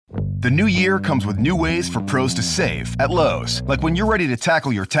The new year comes with new ways for pros to save at Lowe's. Like when you're ready to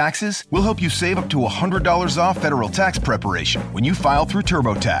tackle your taxes, we'll help you save up to $100 off federal tax preparation when you file through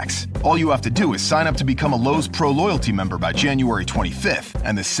TurboTax. All you have to do is sign up to become a Lowe's Pro Loyalty member by January 25th,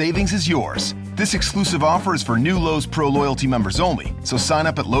 and the savings is yours. This exclusive offer is for new Lowe's Pro Loyalty members only, so sign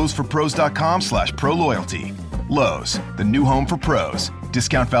up at lowesforpros.com/proloyalty. Lowe's, the new home for pros.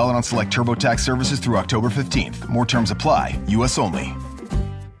 Discount valid on select TurboTax services through October 15th. More terms apply. U.S. only.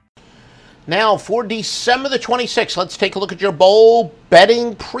 Now, for December the 26th, let's take a look at your bowl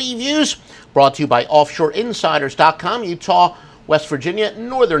betting previews. Brought to you by OffshoreInsiders.com, Utah, West Virginia,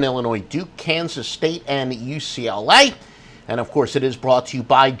 Northern Illinois, Duke, Kansas State, and UCLA. And, of course, it is brought to you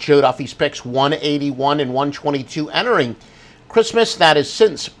by Joe Duffy's Picks, 181 and 122 entering Christmas. That is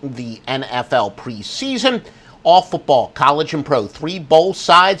since the NFL preseason. All football, college and pro, 3 bowl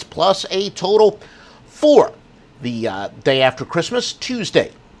sides plus a total for the day after Christmas,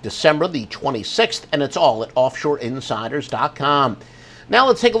 Tuesday, December the 26th, and it's all at OffshoreInsiders.com. Now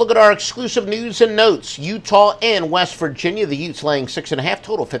let's take a look at our exclusive news and notes. Utah and West Virginia, the Utes laying 6.5,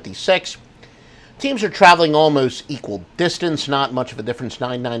 total 56. Teams are traveling almost equal distance, not much of a difference,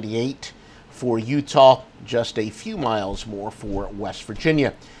 998 for Utah, just a few miles more for West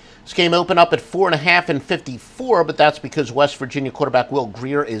Virginia. This game opened up at 4.5 and 54, but that's because West Virginia quarterback Will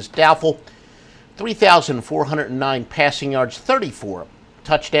Grier is doubtful. 3,409 passing yards, 34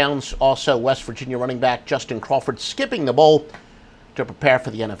 touchdowns. Also, West Virginia running back Justin Crawford skipping the bowl to prepare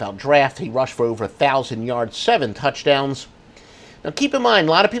for the NFL draft. He rushed for over 1,000 yards, 7 touchdowns. Now, keep in mind,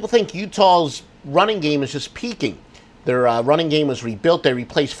 a lot of people think Utah's running game is just peaking. Their running game was rebuilt. They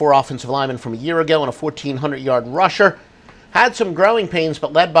replaced 4 offensive linemen from a year ago and a 1,400-yard rusher. Had some growing pains,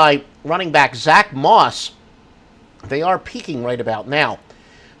 but led by running back Zach Moss, they are peaking right about now.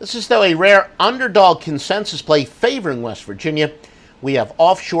 This is, though, a rare underdog consensus play favoring West Virginia. We have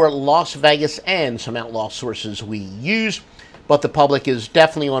offshore Las Vegas and some outlaw sources we use, but the public is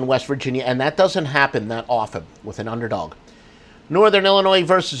definitely on West Virginia, and that doesn't happen that often with an underdog. Northern Illinois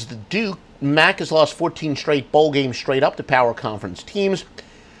versus the Duke. MAC has lost 14 straight bowl games straight up to power conference teams.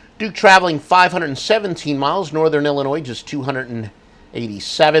 Duke traveling 517 miles. Northern Illinois just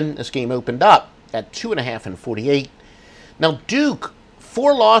 287. This game opened up at 2.5 and 48. Now Duke,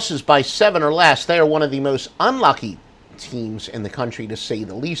 4 losses by 7 or less. They are one of the most unlucky teams in the country, to say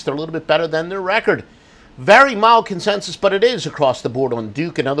the least. They're a little bit better than their record. Very mild consensus, but it is across the board on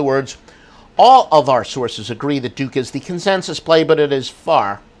Duke. In other words, all of our sources agree that Duke is the consensus play, but it is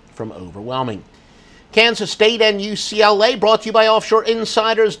far from overwhelming. Kansas State and UCLA, brought to you by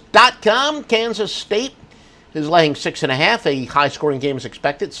OffshoreInsiders.com. Kansas State is laying 6.5. A high-scoring game is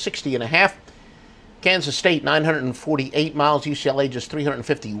expected, 60.5. Kansas State, 948 miles. UCLA, just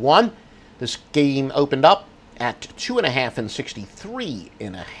 351. This game opened up at 2.5 and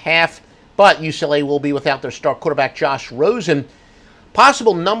 63.5. But UCLA will be without their star quarterback, Josh Rosen.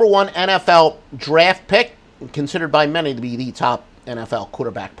 Possible number 1 NFL draft pick, considered by many to be the top NFL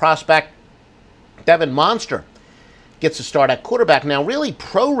quarterback prospect. Devin Monster gets a start at quarterback. Now, really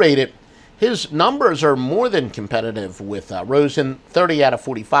prorated, his numbers are more than competitive with Rosen. 30 out of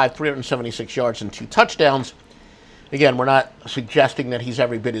 45, 376 yards and 2 touchdowns. Again, we're not suggesting that he's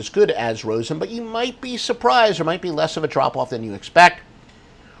every bit as good as Rosen, but you might be surprised. There might be less of a drop-off than you expect.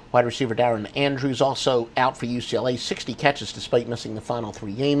 Wide receiver Darren Andrews also out for UCLA. 60 catches despite missing the final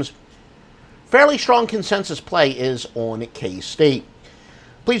 3 games. Fairly strong consensus play is on K-State.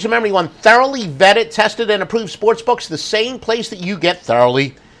 Please remember, you want thoroughly vetted, tested, and approved sportsbooks, the same place that you get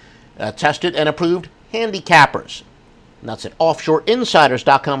thoroughly tested and approved handicappers. And that's at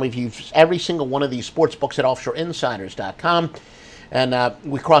OffshoreInsiders.com. We've used every single one of these sportsbooks at OffshoreInsiders.com. And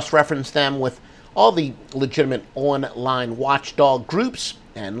we cross-reference them with all the legitimate online watchdog groups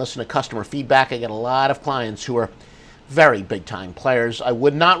and listen to customer feedback. I get a lot of clients who are very big-time players. I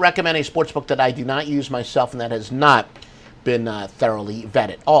would not recommend a sportsbook that I do not use myself and that has not been thoroughly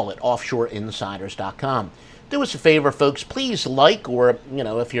vetted. All at OffshoreInsiders.com. Do us a favor, folks. Please like, or,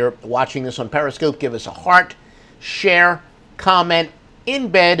 if you're watching this on Periscope, give us a heart, share, comment,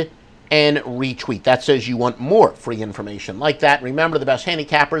 embed, and retweet. That says you want more free information like that. Remember, the best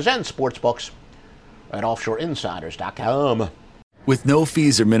handicappers and sportsbooks at OffshoreInsiders.com. With no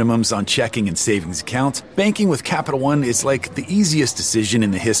fees or minimums on checking and savings accounts, banking with Capital One is like the easiest decision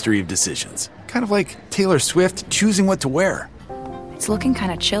in the history of decisions. Kind of like Taylor Swift choosing what to wear. It's looking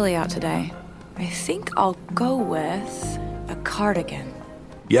kind of chilly out today. I think I'll go with a cardigan.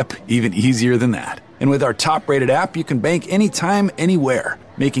 Yep, even easier than that. And with our top-rated app, you can bank anytime, anywhere,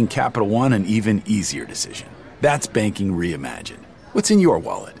 making Capital One an even easier decision. That's banking reimagined. What's in your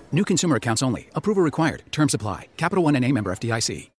wallet? New consumer accounts only. Approval required. Terms apply. Capital One N.A. member FDIC.